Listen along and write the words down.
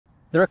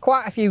There are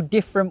quite a few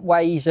different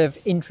ways of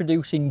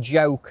introducing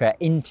Joker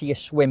into your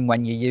swim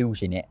when you're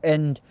using it,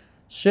 and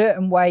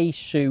certain ways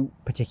suit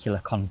particular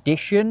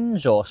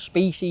conditions or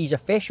species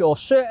of fish or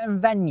certain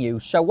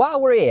venues. So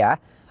while we're here,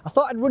 I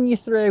thought I'd run you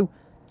through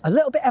a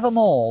little bit of them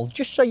all,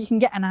 just so you can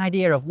get an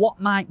idea of what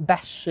might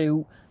best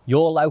suit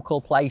your local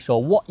place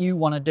or what you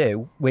want to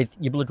do with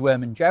your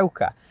Bloodworm and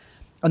Joker.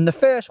 And the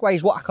first way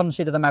is what I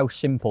consider the most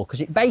simple, because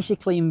it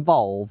basically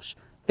involves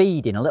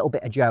feeding a little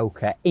bit of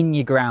Joker in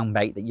your ground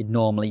bait that you'd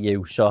normally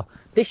use. So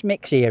this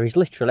mix here is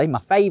literally my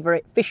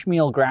favourite fish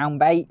meal ground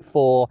bait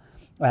for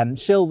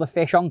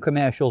silverfish on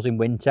commercials in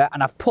winter,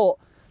 and I've put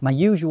my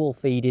usual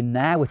feed in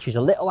there, which is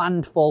a little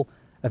handful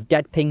of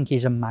dead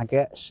pinkies and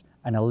maggots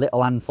and a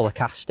little handful of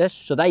casters.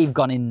 So they've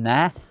gone in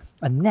there,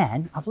 and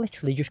then I've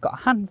literally just got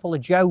a handful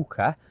of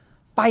Joker,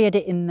 fired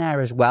it in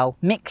there as well,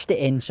 mixed it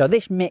in. So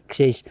this mix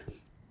is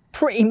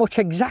pretty much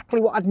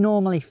exactly what I'd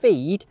normally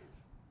feed,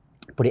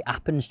 but it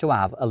happens to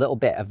have a little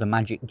bit of the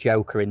magic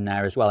Joker in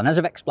there as well. And as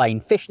I've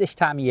explained, fish this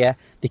time of year,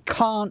 they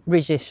can't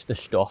resist the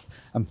stuff,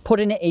 and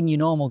putting it in your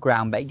normal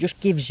ground bait just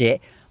gives it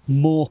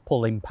more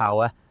pulling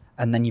power.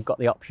 And then you've got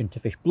the option to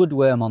fish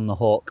bloodworm on the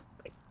hook,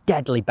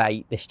 deadly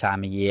bait this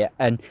time of year,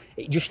 and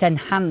it just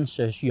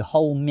enhances your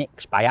whole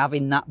mix by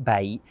having that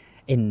bait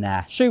in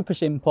there. Super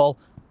simple.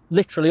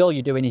 Literally all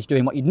you're doing is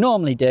doing what you'd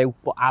normally do,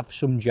 but have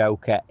some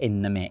Joker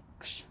in the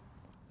mix.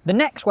 The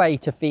next way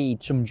to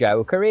feed some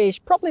Joker is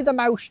probably the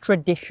most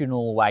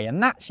traditional way,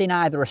 and that's in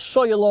either a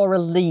soil or a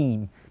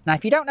leam. Now,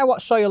 if you don't know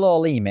what soil or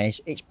leam is,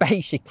 it's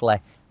basically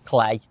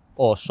clay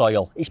or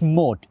soil. It's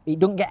mud. It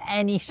doesn't get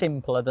any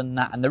simpler than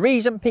that. And the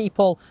reason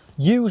people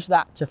use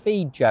that to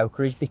feed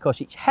Joker is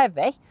because it's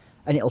heavy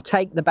and it'll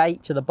take the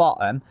bait to the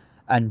bottom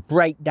and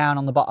break down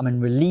on the bottom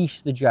and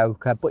release the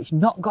Joker, but it's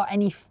not got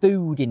any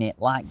food in it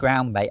like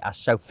ground bait has.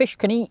 So fish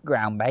can eat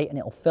ground bait and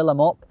it'll fill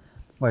them up,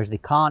 whereas they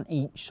can't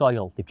eat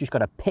soil. They've just got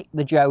to pick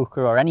the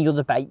Joker or any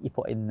other bait you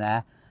put in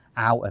there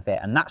out of it.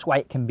 And that's why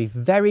it can be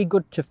very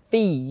good to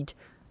feed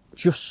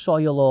just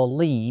soil or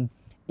lean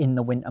in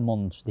the winter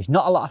months. There's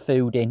not a lot of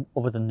food in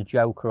other than the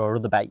Joker or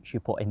other baits you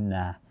put in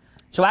there.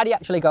 So how do you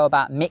actually go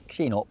about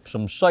mixing up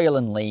some soil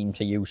and lean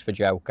to use for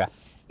Joker?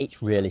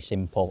 It's really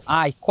simple.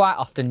 I quite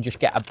often just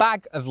get a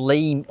bag of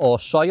lean or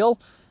soil.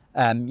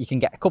 You can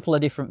get a couple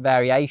of different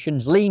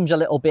variations. Leam's a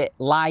little bit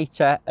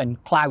lighter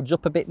and clouds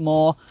up a bit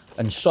more,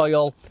 and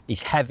soil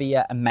is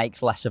heavier and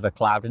makes less of a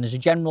cloud. And as a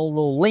general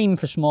rule, lean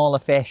for smaller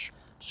fish,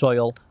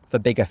 soil for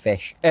bigger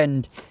fish.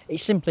 And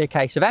it's simply a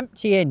case of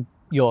emptying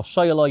your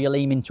soil or your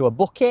leam into a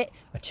bucket.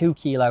 A 2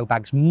 kilo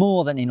bag's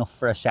more than enough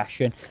for a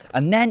session,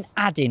 and then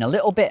adding a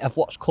little bit of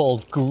what's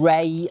called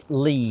grey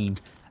leam.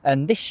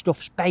 And this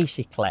stuff's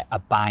basically a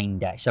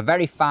binder. It's a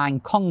very fine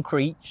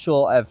concrete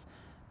sort of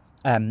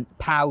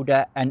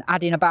powder, and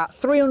adding about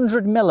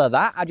 300 ml of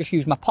that, I just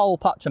use my pole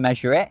pot to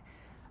measure it,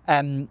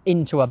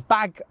 into a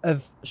bag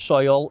of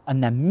soil,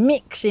 and then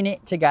mixing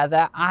it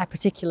together. I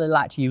particularly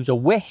like to use a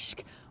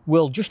whisk.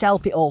 Will just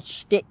help it all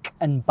stick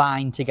and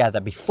bind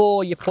together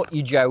before you put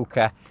your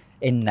Joker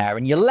in there.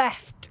 And you're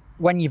left,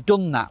 when you've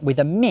done that, with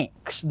a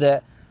mix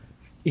that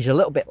is a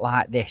little bit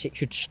like this. It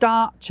should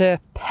start to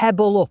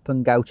pebble up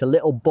and go to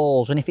little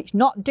balls, and if it's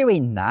not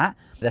doing that,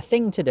 the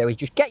thing to do is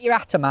just get your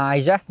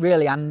atomizer,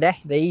 really handy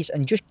these,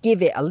 and just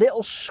give it a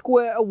little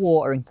squirt of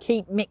water and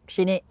keep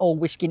mixing it or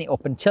whisking it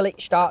up until it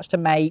starts to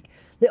make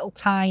little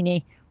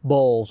tiny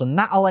balls, and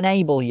that'll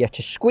enable you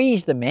to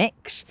squeeze the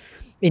mix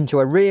into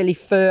a really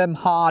firm,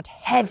 hard,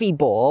 heavy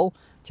ball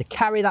to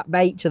carry that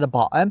bait to the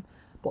bottom.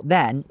 But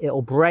then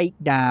it'll break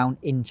down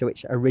into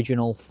its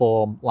original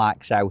form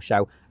like so.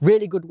 So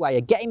really good way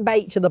of getting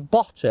bait to the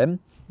bottom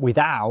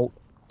without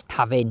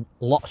having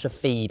lots of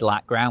feed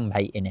like ground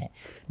bait in it.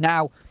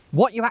 Now,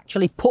 what you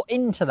actually put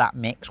into that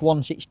mix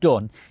once it's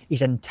done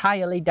is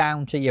entirely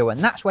down to you.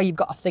 And that's where you've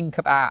got to think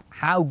about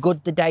how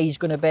good the day's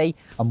going to be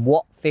and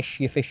what fish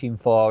you're fishing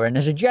for. And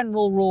as a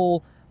general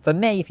rule, for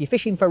me, if you're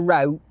fishing for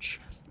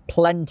roach,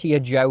 plenty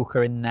of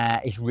Joker in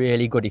there is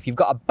really good. If you've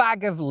got a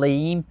bag of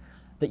lean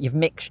that you've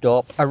mixed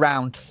up,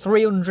 around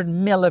 300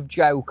 ml of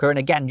Joker, and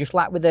again, just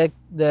like with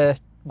the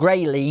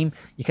grey lean,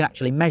 you can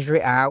actually measure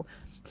it out.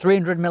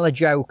 300 ml of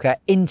Joker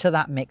into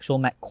that mix will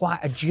make quite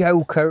a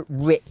Joker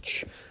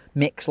rich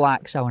mix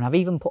like so. And I've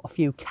even put a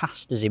few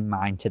casters in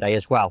mine today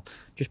as well,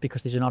 just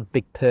because there's an odd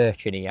big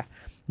perch in here.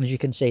 And as you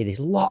can see, there's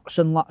lots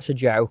and lots of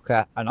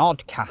Joker, an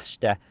odd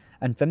caster,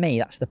 and for me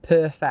that's the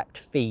perfect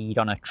feed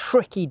on a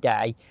tricky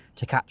day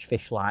to catch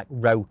fish like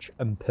roach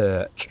and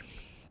perch.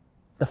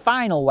 The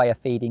final way of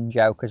feeding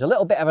Joker is a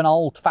little bit of an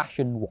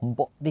old-fashioned one,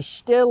 but there's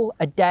still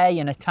a day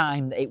and a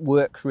time that it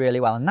works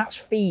really well, and that's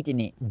feeding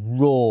it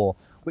raw,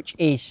 which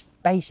is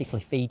basically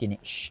feeding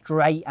it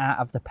straight out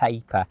of the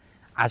paper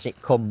as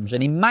it comes.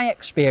 And in my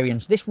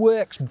experience, this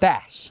works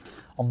best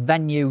on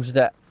venues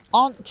that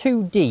aren't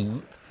too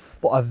deep,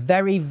 but are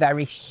very,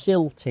 very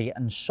silty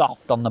and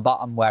soft on the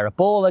bottom, where a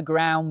ball of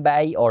ground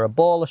bait or a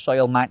ball of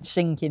soil might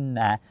sink in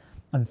there,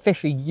 and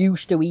fish are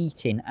used to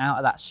eating out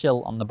of that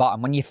silt on the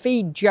bottom. When you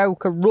feed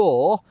Joker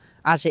raw,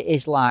 as it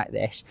is like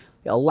this,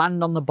 It'll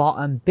land on the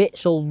bottom,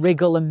 bits will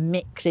wriggle and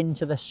mix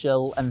into the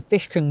sill, and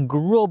fish can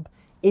grub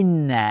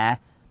in there,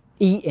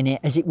 eating it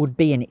as it would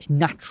be in its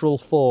natural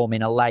form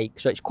in a lake.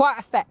 So it's quite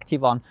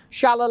effective on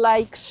shallow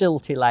lakes,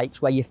 silty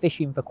lakes, where you're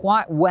fishing for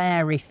quite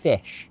wary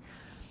fish.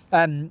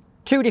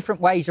 Two different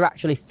ways of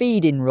actually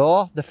feeding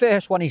raw. The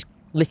first one is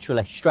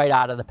literally straight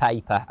out of the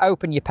paper.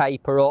 Open your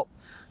paper up,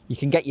 you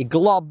can get your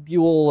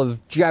globule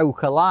of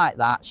Joker like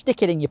that,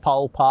 stick it in your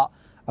pole pot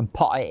and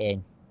pot it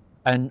in.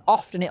 And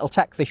often it'll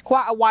take fish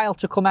quite a while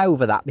to come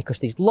over that because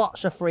there's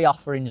lots of free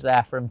offerings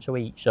there for them to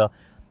eat. So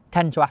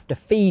tend to have to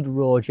feed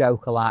raw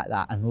Joker like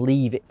that and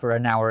leave it for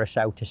an hour or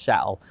so to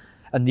settle.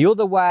 And the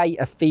other way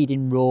of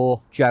feeding raw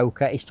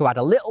Joker is to add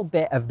a little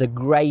bit of the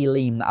grey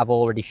leam that I've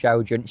already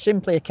showed you. And it's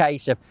simply a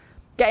case of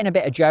getting a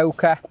bit of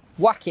Joker,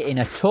 whack it in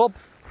a tub,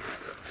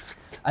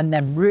 and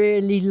then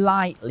really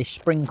lightly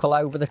sprinkle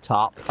over the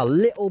top a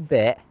little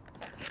bit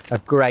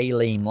of grey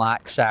leam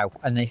like so.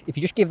 And if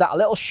you just give that a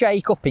little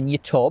shake up in your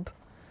tub,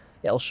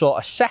 it'll sort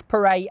of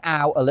separate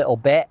out a little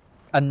bit,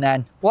 and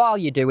then while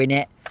you're doing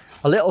it,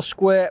 a little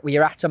squirt with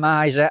your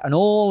atomizer, and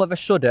all of a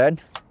sudden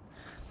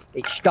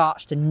it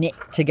starts to knit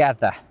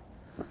together.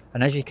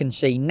 And as you can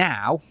see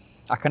now,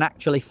 I can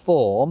actually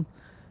form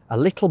a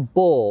little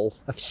ball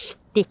of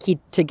sticky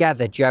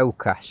together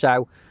Joker.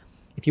 So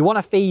if you want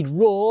to feed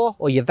raw,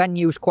 or your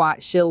venue's quite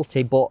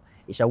silty but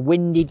it's a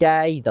windy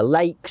day, the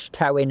lake's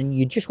towing, and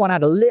you just want to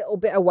add a little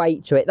bit of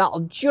weight to it,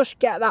 that'll just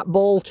get that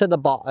ball to the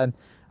bottom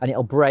and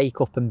it'll break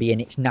up and be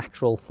in its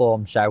natural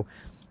form. So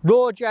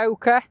raw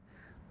Joker,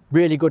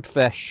 really good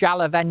for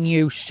shallow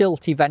venues,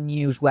 silty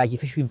venues where you're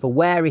fishing for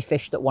wary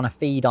fish that want to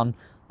feed on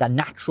the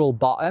natural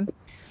bottom.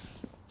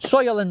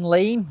 Soil and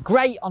lean,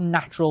 great on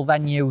natural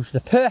venues,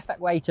 the perfect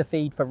way to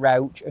feed for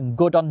roach, and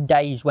good on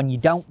days when you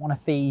don't want to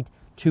feed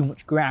too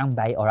much ground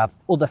bait or have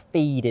other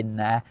feed in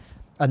there.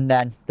 And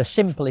then the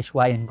simplest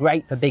way, and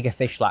great for bigger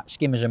fish like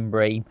skimmers and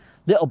bream,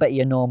 little bit of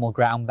your normal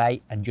ground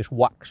bait and just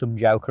whack some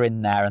Joker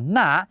in there. And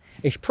that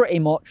is pretty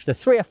much the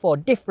 3 or 4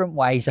 different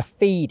ways of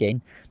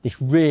feeding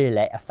this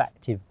really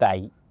effective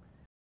bait.